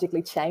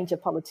ideologically change a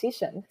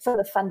politician, some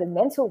of the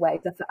fundamental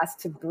ways are for us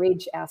to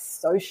bridge our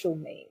social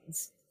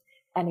needs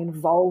and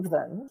involve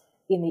them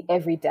in the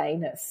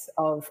everydayness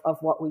of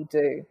what we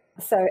do.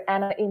 So,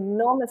 Anna,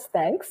 enormous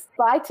thanks.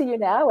 Bye to you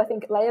now. I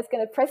think Leia's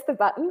going to press the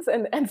buttons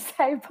and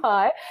say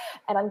bye.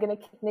 And I'm going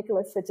to keep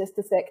Nicholas for just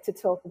a sec to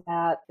talk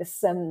about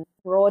some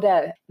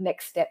broader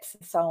next steps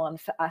and so on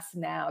for us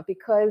now,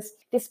 because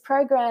this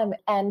program,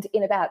 and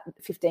in about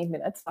 15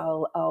 minutes,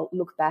 I'll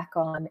look back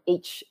on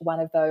each one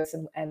of those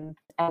and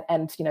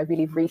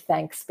really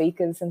re-thank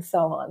speakers and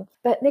so on.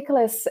 But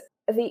Nicholas,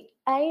 the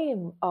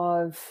aim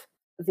of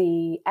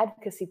the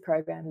advocacy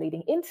program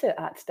leading into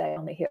Arts Day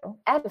on the Hill,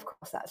 and of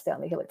course Arts Day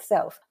on the Hill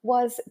itself,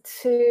 was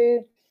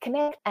to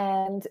connect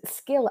and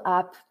skill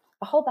up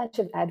a whole bunch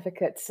of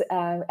advocates,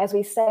 as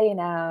we say in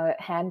our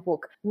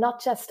handbook,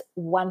 not just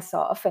once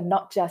off and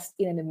not just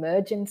in an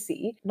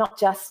emergency, not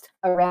just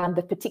around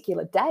the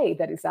particular day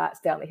that is Arts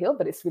Down the Hill,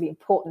 but it's really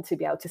important to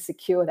be able to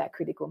secure that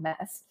critical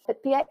mass,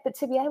 but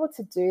to be able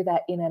to do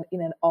that in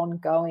an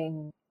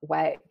ongoing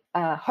way.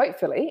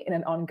 Hopefully in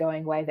an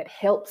ongoing way that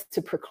helps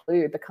to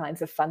preclude the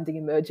kinds of funding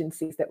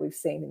emergencies that we've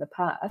seen in the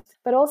past,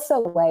 but also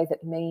a way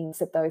that means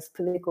that those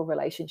political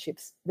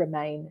relationships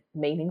remain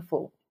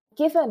meaningful.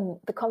 Given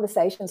the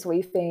conversations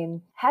we've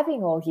been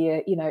having all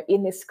year,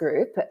 in this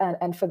group,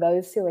 and for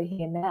those who are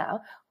here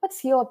now,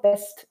 what's your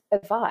best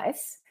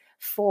advice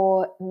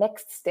for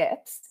next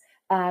steps?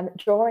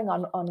 Drawing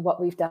on what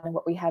we've done and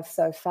what we have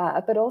so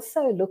far, but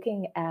also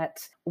looking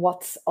at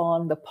what's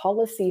on the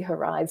policy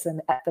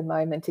horizon at the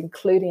moment,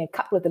 including a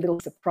couple of the little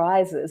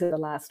surprises in the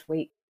last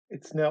week.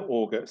 It's now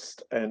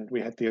August and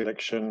we had the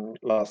election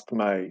last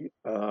May,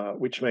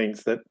 which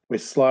means that we're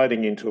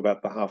sliding into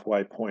about the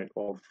halfway point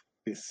of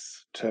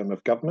this term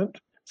of government.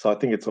 So I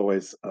think it's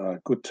always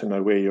good to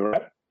know where you're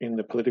at in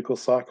the political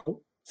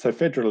cycle. So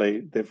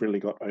federally, they've really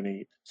got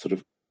only sort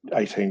of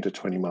 18 to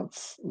 20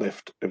 months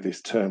left of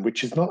this term,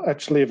 which is not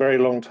actually a very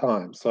long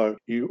time. So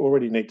you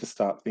already need to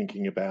start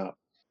thinking about,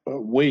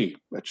 we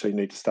actually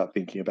need to start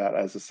thinking about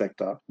as a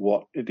sector,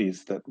 what it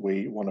is that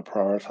we want to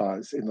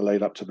prioritise in the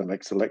lead up to the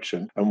next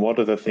election, and what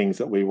are the things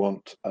that we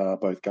want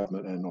both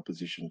government and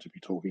opposition to be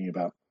talking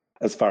about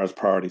as far as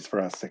priorities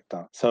for our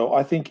sector. So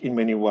I think in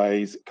many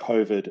ways,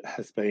 COVID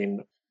has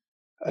been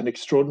an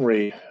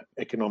extraordinary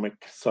economic,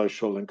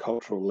 social and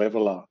cultural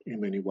leveller in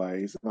many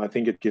ways. And I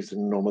think it gives an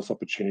enormous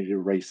opportunity to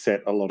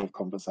reset a lot of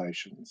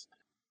conversations.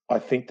 I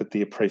think that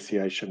the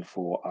appreciation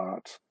for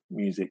art,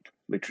 music,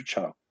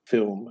 literature,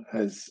 film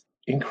has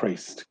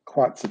increased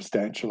quite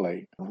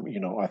substantially.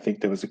 I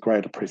think there was a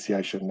great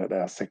appreciation that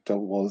our sector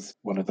was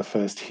one of the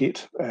first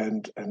hit,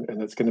 and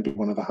it's going to be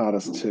one of the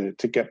hardest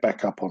to get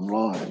back up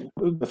online.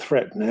 The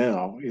threat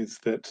now is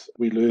that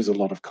we lose a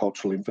lot of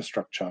cultural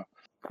infrastructure.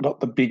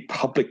 Not the big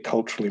public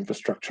cultural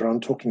infrastructure.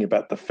 I'm talking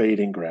about the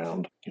feeding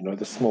ground,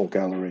 the small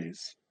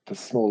galleries, the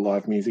small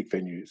live music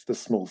venues, the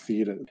small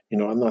theatres,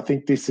 and I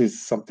think this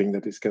is something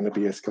that is going to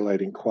be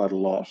escalating quite a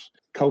lot.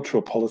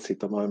 Cultural policy at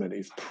the moment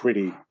is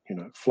pretty,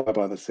 fly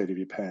by the seat of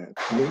your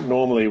pants.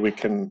 Normally we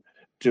can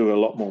do a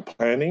lot more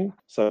planning.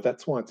 So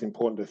that's why it's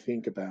important to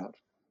think about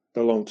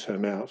the long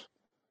term out.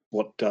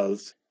 What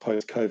does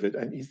post-COVID,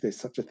 and is there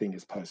such a thing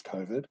as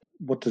post-COVID?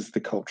 What does the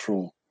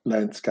cultural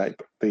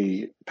landscape,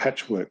 the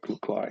patchwork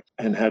look like,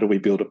 and how do we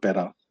build it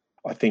better?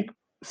 I think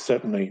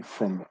certainly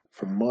from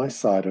my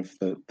side of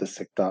the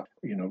sector,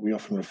 we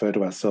often refer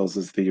to ourselves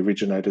as the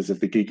originators of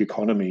the gig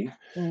economy,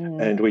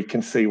 and we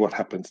can see what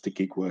happens to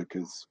gig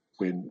workers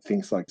when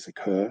things like this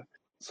occur.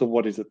 So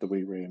what is it that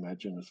we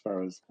reimagine as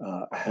far as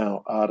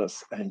how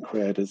artists and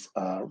creators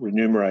are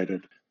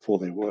remunerated for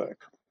their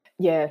work?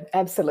 Yeah,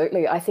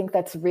 absolutely. I think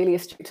that's really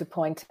astute to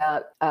point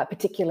out,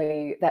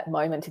 particularly that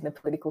moment in the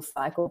political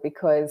cycle,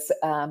 because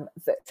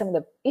some of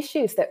the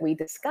issues that we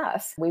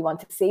discuss, we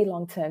want to see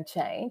long-term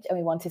change and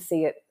we want to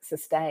see it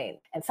sustained.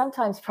 And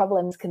sometimes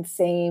problems can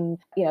seem,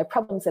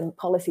 problems and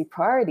policy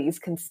priorities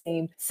can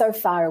seem so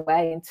far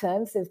away in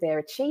terms of their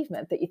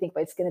achievement that you think,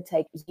 well, it's going to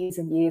take years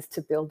and years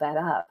to build that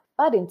up.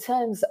 But in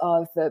terms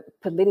of the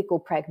political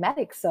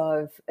pragmatics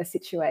of a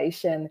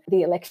situation,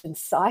 the election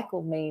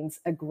cycle means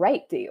a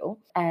great deal.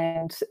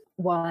 And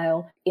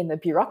while in the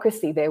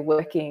bureaucracy they're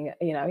working,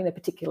 in a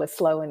particular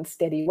slow and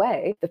steady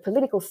way, the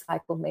political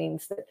cycle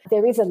means that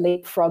there is a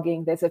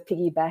leapfrogging, there's a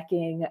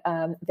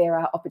piggybacking, there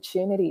are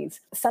opportunities.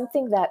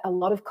 Something that a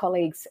lot of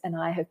colleagues and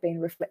I have been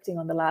reflecting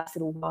on the last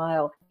little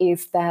while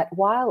is that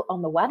while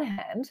on the one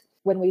hand,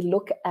 when we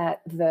look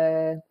at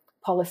the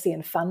policy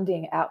and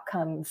funding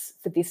outcomes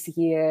for this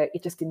year,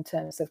 just in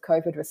terms of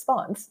COVID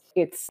response,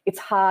 it's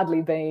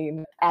hardly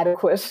been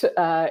adequate.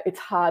 It's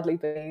hardly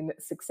been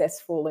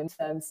successful in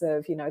terms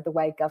of, the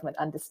way government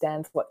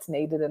understands what's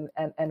needed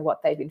and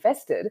what they've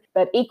invested.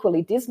 But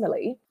equally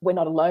dismally, we're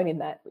not alone in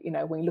that.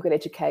 When we look at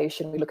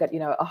education, we look at,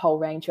 a whole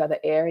range of other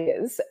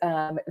areas,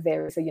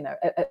 there is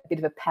a bit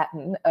of a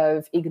pattern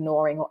of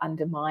ignoring or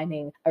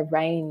undermining a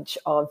range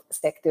of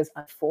sectors,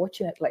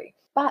 unfortunately.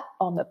 But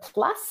on the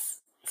plus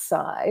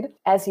side,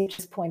 as you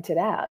just pointed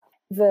out,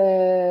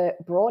 the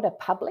broader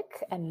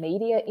public and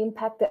media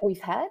impact that we've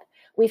had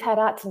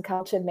arts and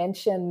culture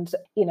mentioned,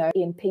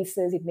 in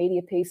pieces, in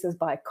media pieces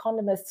by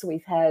economists.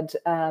 We've had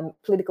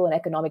political and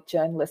economic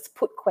journalists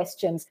put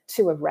questions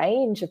to a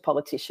range of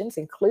politicians,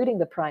 including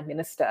the Prime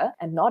Minister,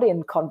 and not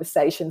in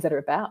conversations that are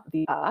about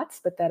the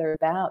arts, but that are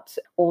about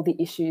all the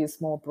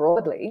issues more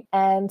broadly.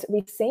 And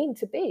we seem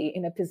to be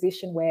in a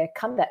position where,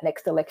 come that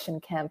next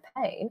election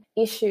campaign,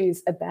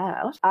 issues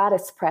about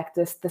artists'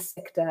 practice, the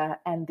sector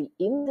and the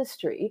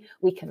industry,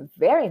 we can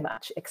very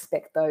much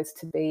expect those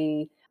to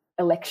be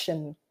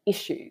election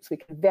issues. We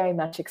can very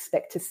much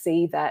expect to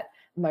see that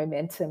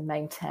momentum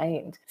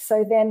maintained.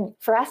 So then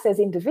for us as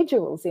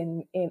individuals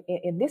in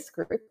this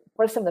group,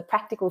 what are some of the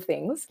practical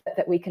things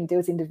that we can do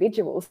as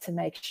individuals to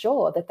make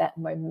sure that that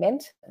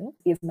momentum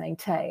is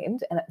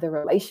maintained and that the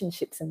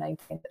relationships are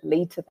maintained that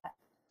lead to that?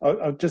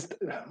 I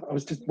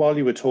was just while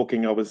you were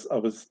talking, I was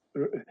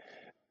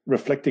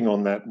reflecting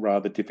on that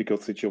rather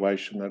difficult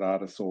situation that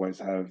artists always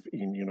have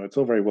in, it's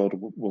all very well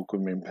to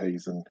welcome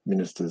MPs and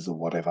ministers or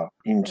whatever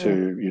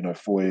into,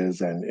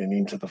 foyers and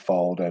into the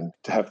fold and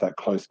to have that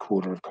close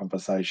quarter of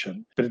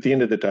conversation. But at the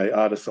end of the day,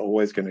 artists are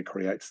always going to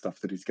create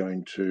stuff that is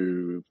going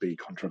to be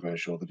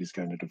controversial, that is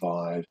going to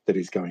divide, that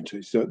is going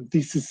to. So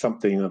this is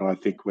something that I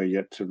think we're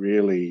yet to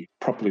really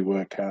properly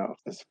work out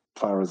as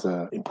far as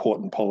an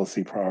important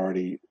policy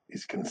priority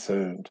is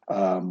concerned.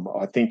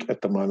 I think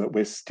at the moment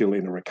we're still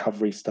in a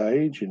recovery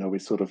stage. We're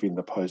sort of in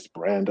the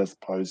post-Brandis,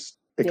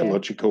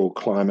 post-ecological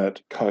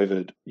climate,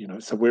 COVID,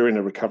 so we're in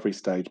a recovery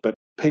stage. But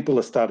people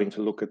are starting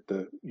to look at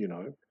the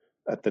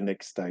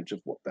next stage of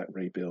what that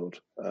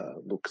rebuild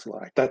looks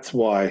like. That's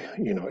why,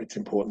 it's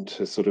important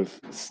to sort of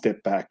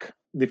step back,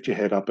 lift your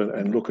head up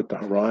and look at the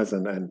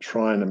horizon and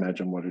try and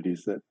imagine what it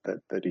is that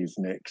is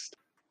next.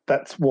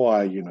 That's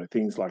why,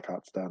 things like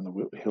Arts Down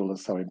the Hill are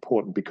so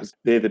important, because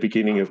they're the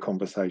beginning of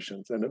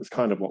conversations. And it was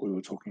kind of what we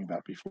were talking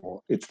about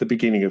before. It's the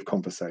beginning of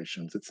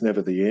conversations. It's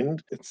never the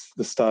end. It's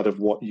the start of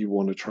what you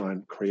want to try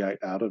and create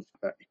out of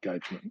that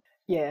engagement.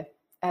 Yeah,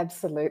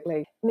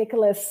 absolutely.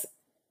 Nicholas,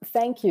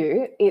 thank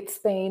you. It's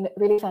been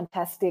really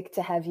fantastic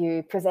to have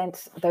you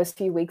present those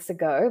few weeks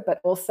ago,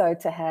 but also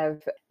to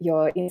have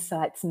your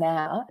insights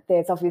now.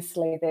 There's a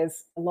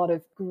lot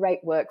of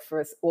great work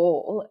for us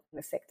all in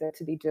the sector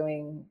to be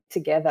doing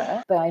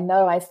together. But I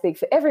know I speak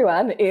for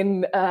everyone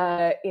in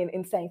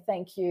saying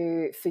thank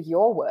you for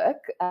your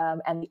work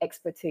and the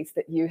expertise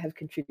that you have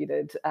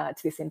contributed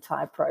to this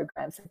entire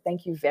program. So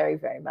thank you very,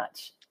 very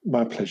much.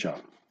 My pleasure.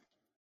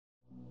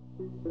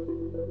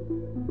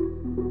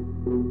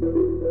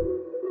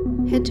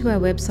 Head to our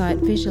website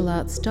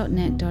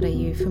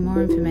visualarts.net.au for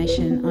more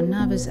information on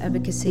NAVA's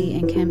advocacy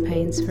and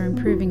campaigns for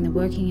improving the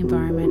working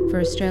environment for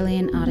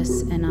Australian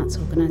artists and arts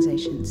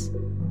organisations.